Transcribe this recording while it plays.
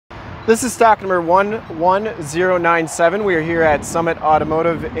This is stock number 11097. We are here at Summit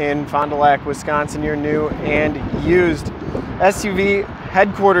Automotive in Fond du Lac, Wisconsin, your new and used SUV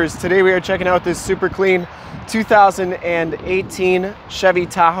headquarters. Today we are checking out this super clean 2018 Chevy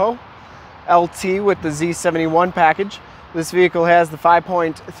Tahoe Lt1 with the Z71 package. This vehicle has the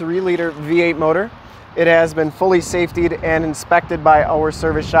 5.3 liter V8 motor. It has been fully safetied and inspected by our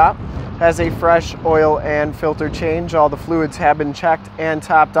service shop. Has a fresh oil and filter change. All the fluids have been checked and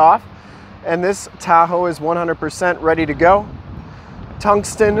topped off. And this Tahoe is 100% ready to go.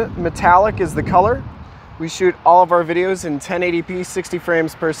 Tungsten metallic is the color. We shoot all of our videos in 1080p 60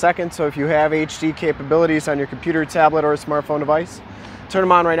 frames per second, so if you have HD capabilities on your computer, tablet, or smartphone device, turn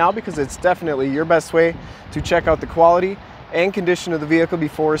them on right now because it's definitely your best way to check out the quality and condition of the vehicle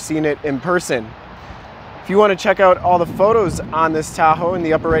before seeing it in person. If you want to check out all the photos on this Tahoe, in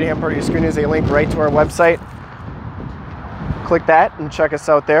the upper right hand part of your screen is a link right to our website. Click that and check us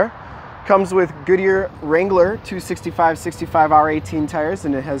out there. Comes with Goodyear Wrangler 265/65 R18 tires,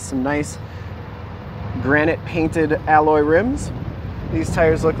 and it has some nice granite painted alloy rims. These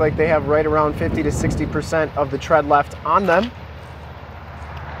tires look like they have right around 50 to 60% of the tread left on them.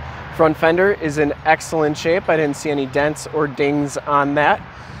 Front fender is in excellent shape. I didn't see any dents or dings on that.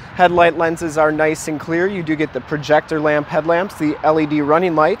 Headlight lenses are nice and clear. You do get the projector lamp headlamps, the LED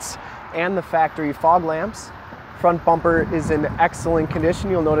running lights, and the factory fog lamps. Front bumper is in excellent condition.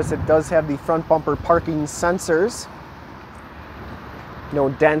 You'll notice it does have the front bumper parking sensors. No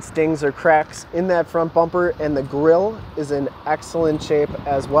dents, dings, or cracks in that front bumper, and the grille is in excellent shape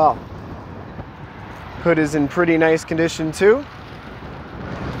as well. Hood is in pretty nice condition too.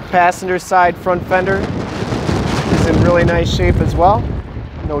 Passenger side front fender is in really nice shape as well.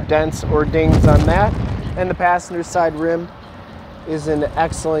 No dents or dings on that. And the passenger side rim is in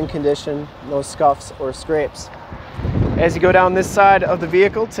excellent condition. No scuffs or scrapes. As you go down this side of the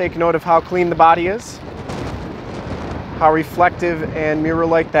vehicle, take note of how clean the body is, how reflective and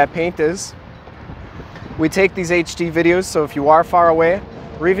mirror-like that paint is. We take these HD videos, so if you are far away,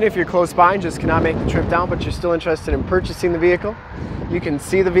 or even if you're close by and just cannot make the trip down, but you're still interested in purchasing the vehicle, you can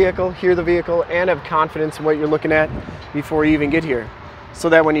see the vehicle, hear the vehicle, and have confidence in what you're looking at before you even get here. So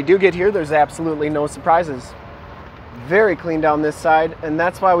that when you do get here, there's absolutely no surprises. Very clean down this side, and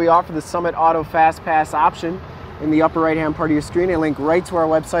that's why we offer the Summit Auto Fast Pass option in the upper right hand part of your screen. A link right to our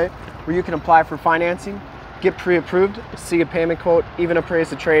website where you can apply for financing, get pre-approved, see a payment quote, even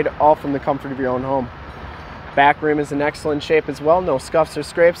appraise a trade, all from the comfort of your own home. Back rim is in excellent shape as well. No scuffs or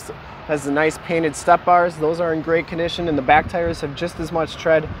scrapes. Has the nice painted step bars. Those are in great condition, and the back tires have just as much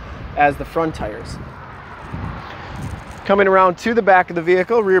tread as the front tires. Coming around to the back of the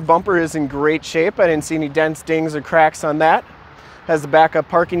vehicle, rear bumper is in great shape. I didn't see any dents, dings, or cracks on that. Has the backup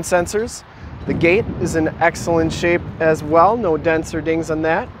parking sensors. The gate is in excellent shape as well. No dents or dings on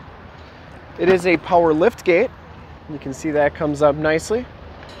that. It is a power lift gate. You can see that comes up nicely.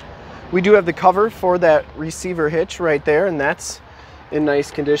 We do have the cover for that receiver hitch right there, and that's in nice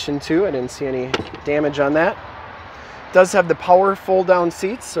condition too. I didn't see any damage on that. It does have the power fold down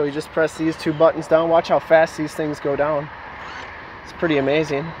seats, so you just press these two buttons down. Watch how fast these things go down. It's pretty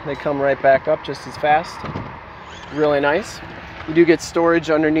amazing. They come right back up just as fast. Really nice. You do get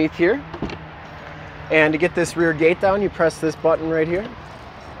storage underneath here. And to get this rear gate down, you press this button right here.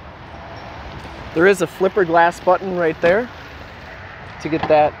 There is a flipper glass button right there to get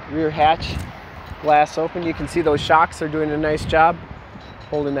that rear hatch glass open. You can see those shocks are doing a nice job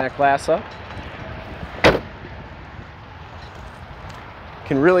holding that glass up.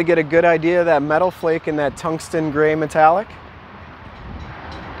 Can really get a good idea of that metal flake in that tungsten gray metallic.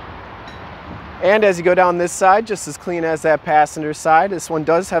 And as you go down this side, just as clean as that passenger side, this one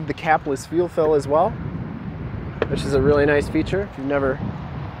does have the capless fuel fill as well, which is a really nice feature. If you've never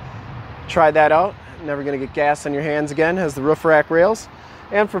tried that out, never gonna get gas on your hands again. Has the roof rack rails.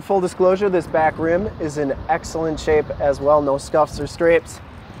 And for full disclosure, this back rim is in excellent shape as well. No scuffs or scrapes.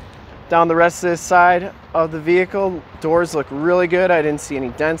 Down the rest of this side of the vehicle, doors look really good. I didn't see any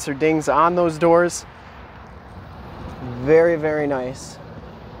dents or dings on those doors. Very, very nice.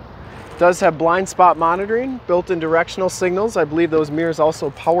 Does have blind spot monitoring, built-in directional signals. I believe those mirrors also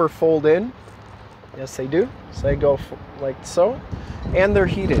power fold in. Yes, they do. So they go like so. And they're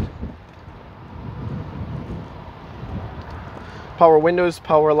heated. Power windows,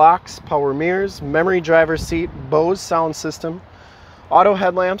 power locks, power mirrors, memory driver seat, Bose sound system, auto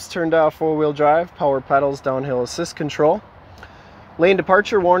headlamps, turn dial 4-wheel drive, power pedals, downhill assist control. Lane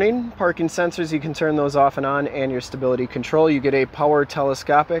departure warning, parking sensors, you can turn those off and on, and your stability control. You get a power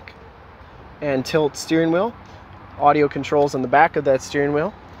telescopic and tilt steering wheel. Audio controls on the back of that steering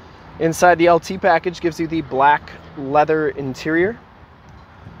wheel. Inside the LT package gives you the black leather interior.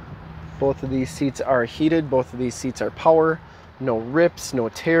 Both of these seats are heated. Both of these seats are power. No rips, no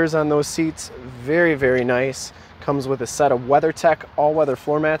tears on those seats. Very, very nice. Comes with a set of WeatherTech all-weather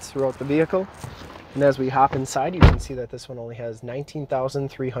floor mats throughout the vehicle. And as we hop inside, you can see that this one only has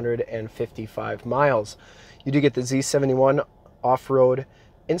 19,355 miles. You do get the Z71 off-road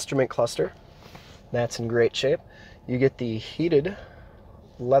instrument cluster. That's in great shape. You get the heated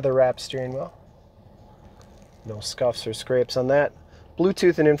leather-wrapped steering wheel. No scuffs or scrapes on that.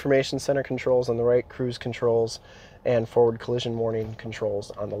 Bluetooth and information center controls on the right, cruise controls, and forward collision warning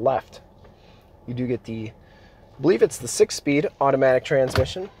controls on the left. You do get the, I believe it's the 6-speed automatic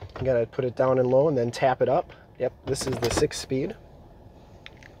transmission. You gotta put it down and low and then tap it up. Yep, this is the 6-speed.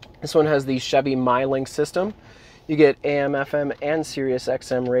 This one has the Chevy MyLink system. You get AM, FM, and Sirius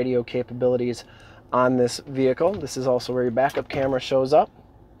XM radio capabilities on this vehicle. This is also where your backup camera shows up.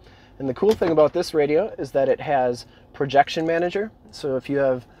 And the cool thing about this radio is that it has projection manager. So if you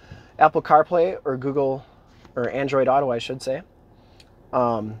have Apple CarPlay or Google or Android Auto, I should say,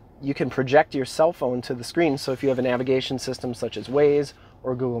 you can project your cell phone to the screen. So if you have a navigation system such as Waze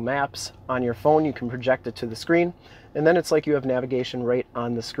or Google Maps on your phone, you can project it to the screen, and then it's like you have navigation right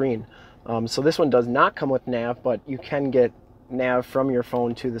on the screen. So this one does not come with nav, but you can get nav from your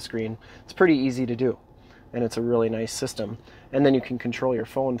phone to the screen. It's pretty easy to do, and it's a really nice system. And then you can control your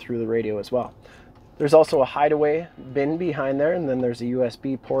phone through the radio as well. There's also a hideaway bin behind there, and then there's a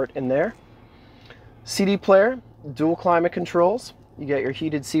USB port in there. CD player, dual climate controls. You get your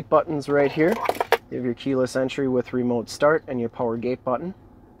heated seat buttons right here. You have your keyless entry with remote start and your power gate button.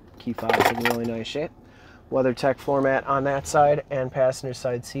 Key fob's in really nice shape. WeatherTech floor mat on that side, and passenger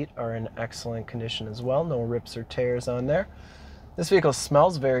side seat are in excellent condition as well. No rips or tears on there. This vehicle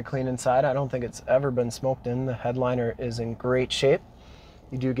smells very clean inside. I don't think it's ever been smoked in. The headliner is in great shape.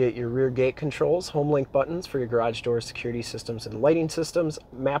 You do get your rear gate controls, Homelink buttons for your garage door security systems and lighting systems,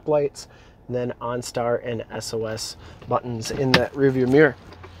 map lights, and then OnStar and SOS buttons in that rearview mirror.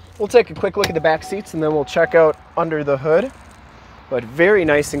 We'll take a quick look at the back seats and then we'll check out under the hood. But very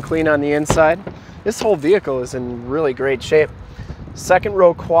nice and clean on the inside. This whole vehicle is in really great shape. Second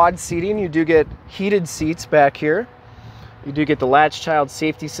row quad seating. You do get heated seats back here. You do get the latch child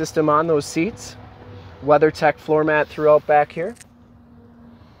safety system on those seats. WeatherTech floor mat throughout back here.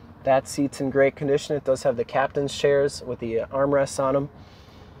 That seat's in great condition. It does have the captain's chairs with the armrests on them.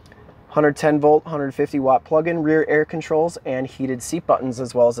 110 volt, 150 watt plug-in, rear air controls, and heated seat buttons,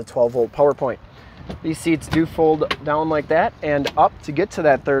 as well as a 12 volt power point. These seats do fold down like that and up to get to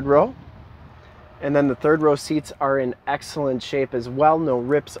that third row. And then the third row seats are in excellent shape as well. No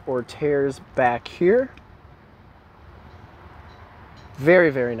rips or tears back here. Very,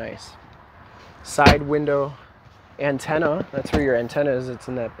 very nice. Side window antenna. That's where your antenna is. It's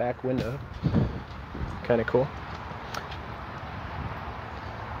in that back window. Kind of cool.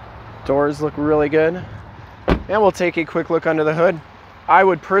 Doors look really good. And we'll take a quick look under the hood. I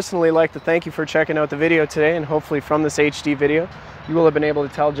would personally like to thank you for checking out the video today, and hopefully from this HD video, you will have been able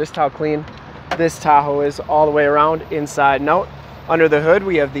to tell just how clean this Tahoe is all the way around, inside and out. Under the hood,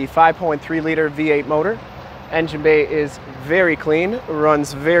 we have the 5.3 liter V8 motor. Engine bay is very clean,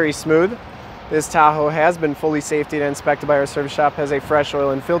 runs very smooth. This Tahoe has been fully safetied and inspected by our service shop, has a fresh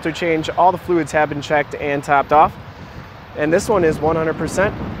oil and filter change. All the fluids have been checked and topped off. And this one is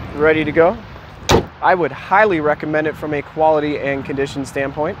 100% ready to go. I would highly recommend it from a quality and condition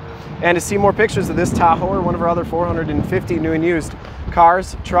standpoint. And to see more pictures of this Tahoe or one of our other 450 new and used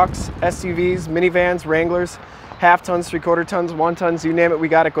cars, trucks, SUVs, minivans, Wranglers, half tons, 3/4 tons, 1 tons, you name it, we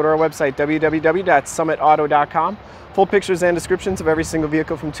got it. Go to our website, www.summitauto.com. Full pictures and descriptions of every single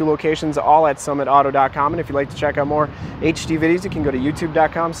vehicle from 2 locations, all at summitauto.com. And if you'd like to check out more HD videos, you can go to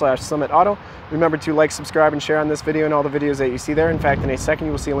youtube.com/summitauto. Remember to like, subscribe, and share on this video and all the videos that you see there. In fact, in a second,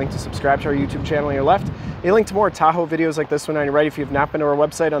 you will see a link to subscribe to our YouTube channel on your left, a link to more Tahoe videos like this one on your right. If you've not been to our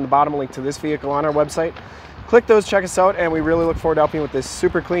website, on the bottom, a link to this vehicle on our website. Click those, check us out, and we really look forward to helping you with this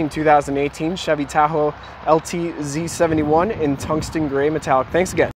super clean 2018 Chevy Tahoe Lt1 Z71 in tungsten gray metallic. Thanks again.